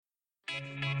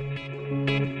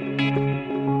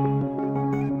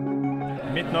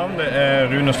Mitt navn er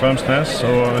Rune Strømsnes,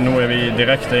 og nå er vi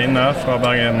direkte inne fra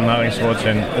Bergen Næringsråd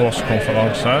sin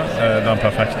årskonferanse, Den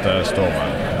perfekte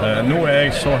stormen. Nå er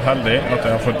jeg så heldig at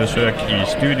jeg har fått besøk i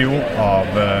studio av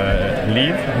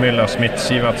Liv Müller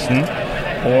Smith-Sivertsen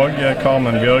og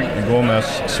Carmen Bjørg Gårmes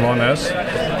Svanes,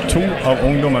 to av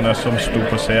ungdommene som sto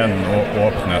på scenen og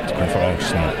åpnet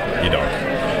konferansen i dag.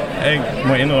 Jeg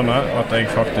må innrømme at jeg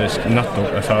faktisk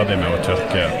nettopp er ferdig med å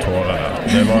tørke tårene.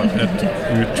 Det var et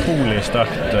utrolig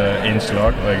sterkt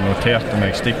innslag, og jeg noterte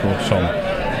meg stikkord som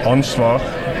ansvar,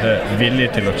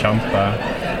 villig til å kjempe,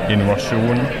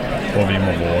 innovasjon, og vi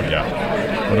må våge.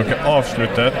 Og dere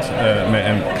avsluttet med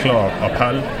en klar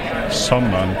appell,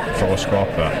 sammen for å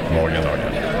skape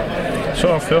morgendagen.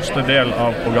 Så har første del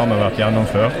av programmet vært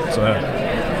gjennomført.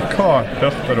 Hva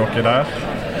hørte dere der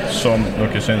som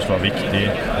dere synes var viktig,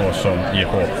 og som gir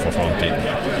håp for fremtiden?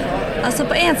 Altså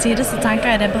på en side så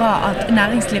tenker jeg det er bra at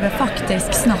næringslivet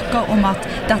faktisk snakker om at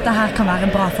dette her kan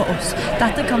være bra for oss.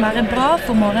 Dette kan være bra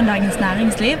for morgendagens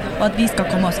næringsliv, og at vi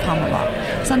skal komme oss fremover.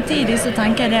 Samtidig så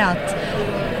tenker jeg det at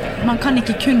man kan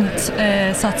ikke kun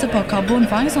satse på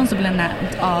karbonfang, sånn som ble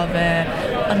nevnt av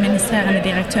administrerende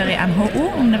direktør i NHO,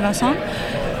 om det var sånn.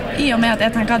 I og med at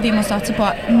jeg tenker at vi må satse på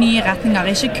nye retninger,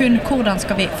 ikke kun hvordan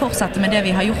skal vi fortsette med det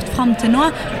vi har gjort frem til nå,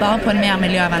 bare på en mer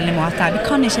miljøvennlig måte. Vi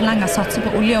kan ikke lenger satse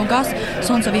på olje og gass,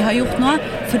 sånn som vi har gjort nå,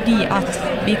 fordi at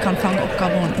vi kan fange opp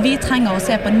karbon. Vi trenger å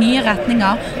se på nye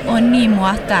retninger og en ny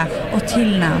måte å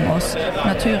tilnærme oss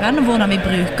naturen, og hvordan vi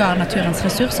bruker naturens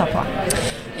ressurser på.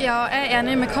 Ja, jeg er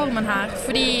enig med Carmen her,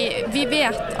 fordi vi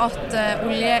vet at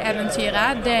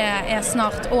oljeeventyret, det er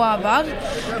snart over.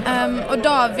 Og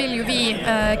da vil jo vi,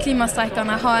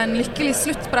 klimastreikerne, ha en lykkelig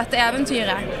slutt på dette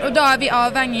eventyret. Og da er vi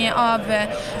avhengig av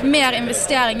mer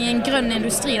investering i en grønn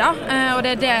industri, da. Og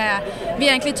det er det vi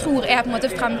egentlig tror er på en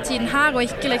måte fremtiden her, og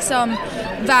ikke liksom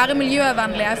være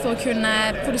miljøvennlige for å kunne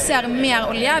produsere mer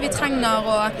olje. Vi trenger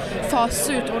å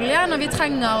fase ut oljen, og vi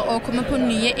trenger å komme på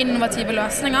nye innovative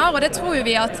løsninger, og det tror jo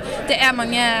vi at det er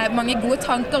mange gode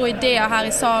tanker og ideer her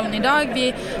i salen i dag. Vi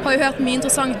har jo hørt mye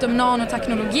interessant om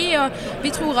nanoteknologi, og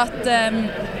vi tror at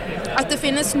det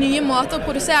finnes nye måter å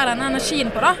produsere denne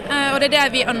energien på, da. Og det er det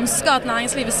vi ønsker at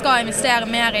næringslivet skal investere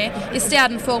mer i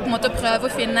stedet for på en måte å prøve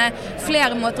å finne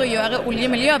flere måter å gjøre olje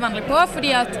miljøvennlig på,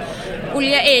 fordi at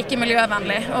olje er ikke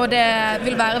miljøvennlig, og det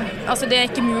er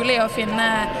ikke mulig å finne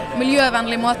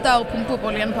miljøvennlige måter å pumpe opp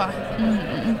oljen på.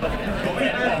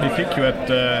 Vi fikk jo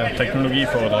et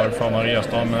teknologiforedrag fra Maria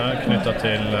Stamme knyttet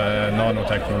til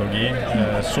nanoteknologi.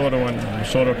 Så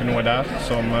dere noe der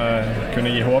som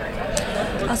kunne gi håp?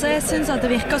 Altså jeg synes at det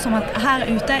virker som at her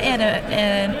ute er det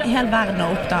en hel verden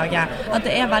å oppdage. At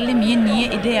det er veldig mye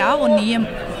nye ideer og nye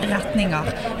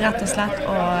retninger, rett og slett,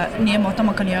 og nye måter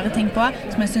man kan gjøre ting på,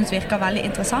 som jeg synes virker veldig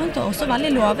interessant, og også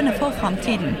veldig lovende for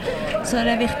fremtiden. Så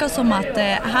det virker som at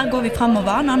her går vi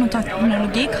fremover.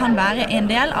 Nanoteknologi kan være en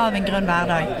del av en grønn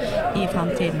hverdag i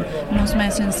fremtiden, noe som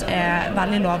jeg synes er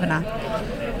veldig lovende.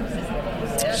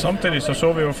 Samtidig så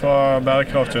vi jo fra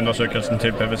bærekraftsundersøkelsen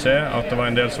til PwC at det var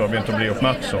en del som har begynt å bli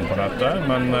oppmerksom på dette,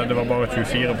 men det var bare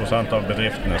 24% av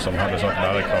bedriftene som hadde satt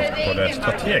bærekraft på det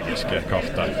strategiske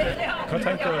kartet. Hva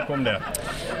tenker dere om det?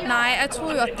 Nei, jeg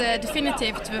tror jo at det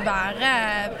definitivt vil være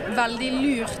veldig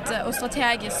lurt og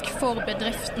strategisk for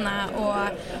bedriftene å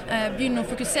begynne å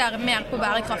fokusere mer på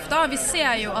bærekraft. Da. Vi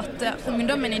ser jo at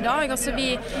ungdommen i dag, altså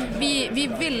vi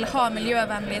vil ha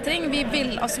miljøvennlige ting. Vi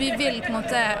vil på en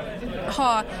måte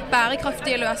ha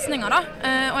bærekraftige løsninger, da.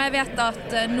 Og jeg vet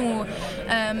at nå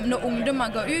når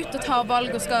ungdommer går ut og tar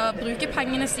valg og skal bruke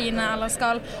pengene sine, eller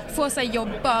skal få seg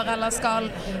jobber, eller skal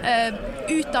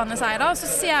utdanne seg, da, så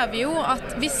ser vi jo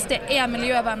at hvis det er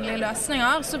miljøvennlige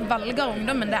løsninger, så velger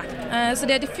ungdommen det. Så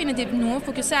det er definitivt noe å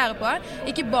fokusere på.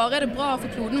 Ikke bare er det bra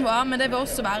for kloden vår, men det vil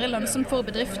også være lønnsomt for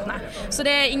bedriftene. Så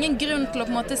det er ingen grunn til å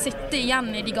på en måte sitte igjen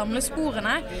i de gamle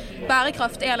sporene.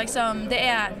 Bærekraft er liksom, det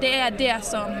er det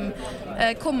som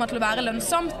kommer til å være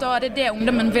lønnsomt, og det er det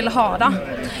ungdommen vil ha, da.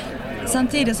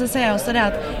 Samtidig så ser jeg også det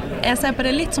at jeg ser på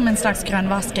det litt som en slags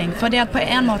grønnvasking, fordi at på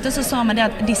en måte så man det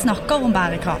at de snakker om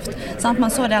bærekraft. Sant?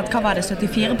 Man så det at hva var det,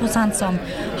 74% som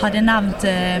hadde nevnt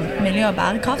miljø og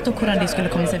bærekraft og hvordan de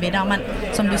skulle komme seg videre, men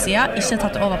som du sier, ikke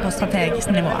tatt over på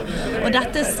strategisk nivå. Og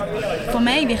dette for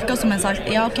meg virker som en slags,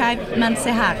 ja ok, men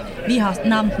se her, vi har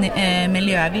nevnt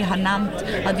miljø, vi har nevnt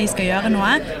at vi skal gjøre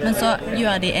noe, men så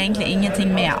gjør de egentlig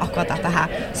ingenting med akkurat dette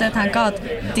her. Så jeg tenker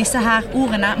at disse her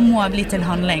ordene må bli til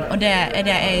handling, og det er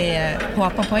det jeg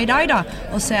håper på i dag da,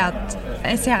 og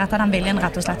jeg ser etter den viljen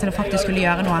rett og slett til å faktisk skulle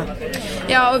gjøre noe.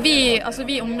 Ja, og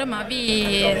vi ungdommer,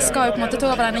 vi skal jo på en måte ta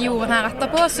over denne jorden her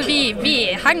etterpå, så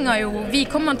vi henger jo, vi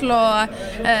kommer til å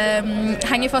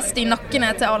henge fast i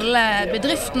nakkene til alle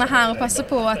bedriftene her og passe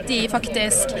på at de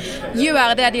faktisk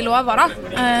gjør det de lover da.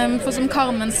 For som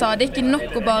Carmen sa, det ikke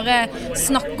nok å bare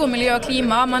snakke om miljø og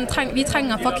klima, vi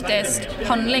trenger faktisk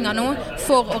handlinger nå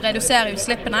for å redusere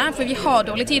utslippene, for vi har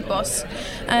dårlig tid på oss.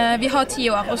 Vi har 10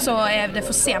 år, og så det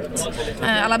for sent,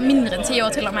 eller mindre enn 10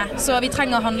 år til og med, så vi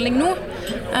trenger handling nå,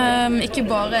 ikke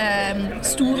bare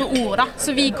store ord da.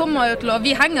 Så vi kommer jo til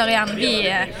vi henger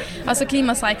igjen, altså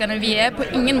klimastreikerne, vi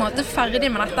på ingen måte ferdig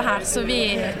med dette her, så vi,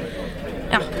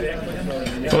 ja.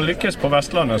 For å lykkes på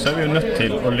Vestlandet så vi jo nødt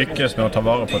til å lykkes med å ta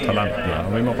vare på talentene.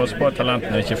 Og vi må passe på at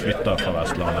talentene ikke flytter fra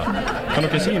Vestlandet. Kan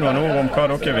dere si noen ord om hva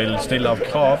dere vil stille av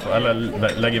krav eller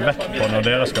legge vekt på når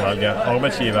dere skal velge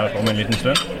arbeidsgiver om en liten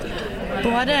stund?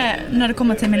 Både når det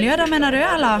kommer til miljø, da mener du,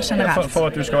 eller generelt?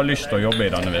 For at du skal ha lyst til å jobbe i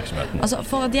denne virksomheten. Altså,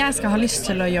 for at jeg skal ha lyst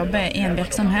til å jobbe i en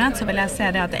virksomhet, så vil jeg se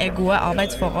det at det gode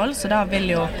arbeidsforhold, så da vil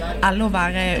jo LO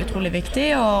være utrolig viktig,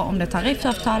 og om det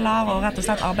tariffavtaler og rett og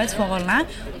slett arbeidsforholdene,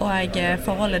 og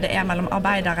forholdet det mellom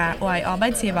arbeidere og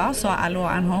arbeidsgiver, så LO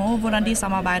og NHO, hvordan de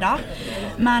samarbeider.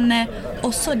 Men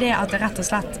også det at det rett og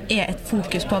slett et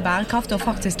fokus på bærekraft og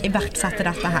faktisk iverksette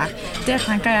dette her. Det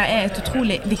tenker jeg et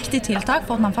utrolig viktig tiltak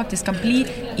for at man faktisk skal bli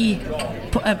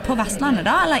på Vestlandet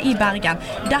da, eller i Bergen,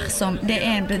 dersom det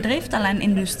en bedrift eller en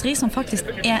industri som faktisk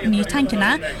nytenkende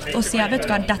og sier, vet du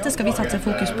hva, dette skal vi sette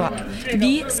fokus på.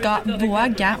 Vi skal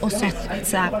våge å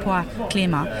satse på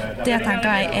klima. Det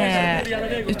tenker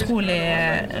jeg utrolig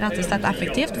rett og slett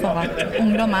effektivt for at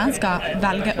ungdommen skal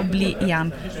velge å bli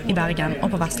igjen i Bergen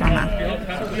og på Vestlandet.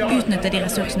 Utnytte de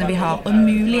ressursene vi har og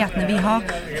mulighetene vi har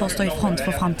for å stå i front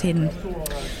for fremtiden.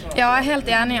 Ja, jeg helt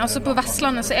enig. Altså på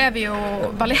Vestlandet så vi jo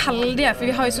veldig heldige, for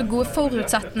vi har jo så gode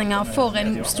forutsetninger for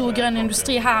en stor grønn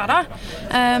industri her da.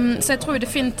 Så jeg tror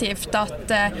definitivt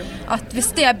at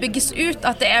hvis det bygges ut,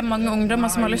 at det mange ungdommer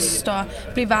som har lyst til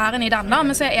å bli værende i den da.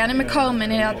 Men så jeg enig med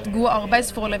Carmen i at gode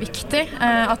arbeidsforhold viktig,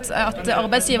 at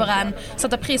arbeidsgiveren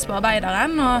setter pris på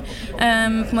arbeideren og på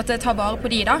en måte tar vare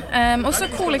på de da.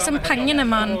 Også hvor liksom pengene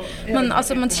man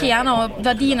tjener og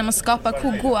verdiene man skaper,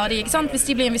 hvor går de, ikke sant? Hvis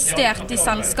de blir investert i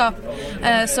selskap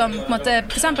som på en måte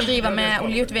for eksempel driver med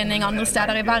oljeutvinning andre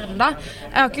steder i verden da.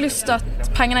 Jeg har ikke lyst til at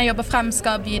pengene jeg jobber frem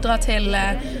skal bidra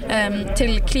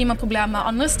til klimaproblemer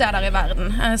andre steder i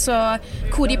verden. Så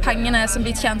hvor de pengene som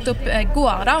blir tjent opp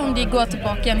går da, om de går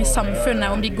tilbake igjen i samfunnet,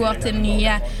 om de går til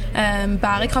nye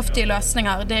bærekraftige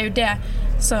løsninger, det jo det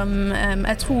som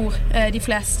jeg tror de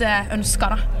fleste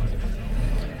ønsker da.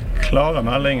 Klare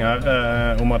meldinger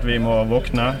om at vi må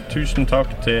våkne. Tusen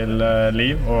takk til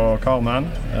Liv og Carmen.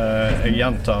 Jeg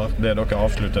gjentar det dere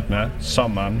avsluttet med,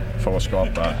 sammen for å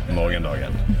skape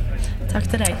morgendagen. Takk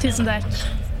til deg. Tusen takk.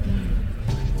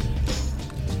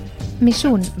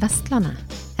 Misjon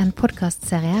Vestlandet, en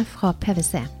podcastserie fra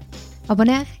PwC.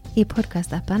 Abonner i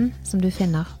podcastappen som du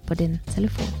finner på din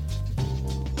telefon.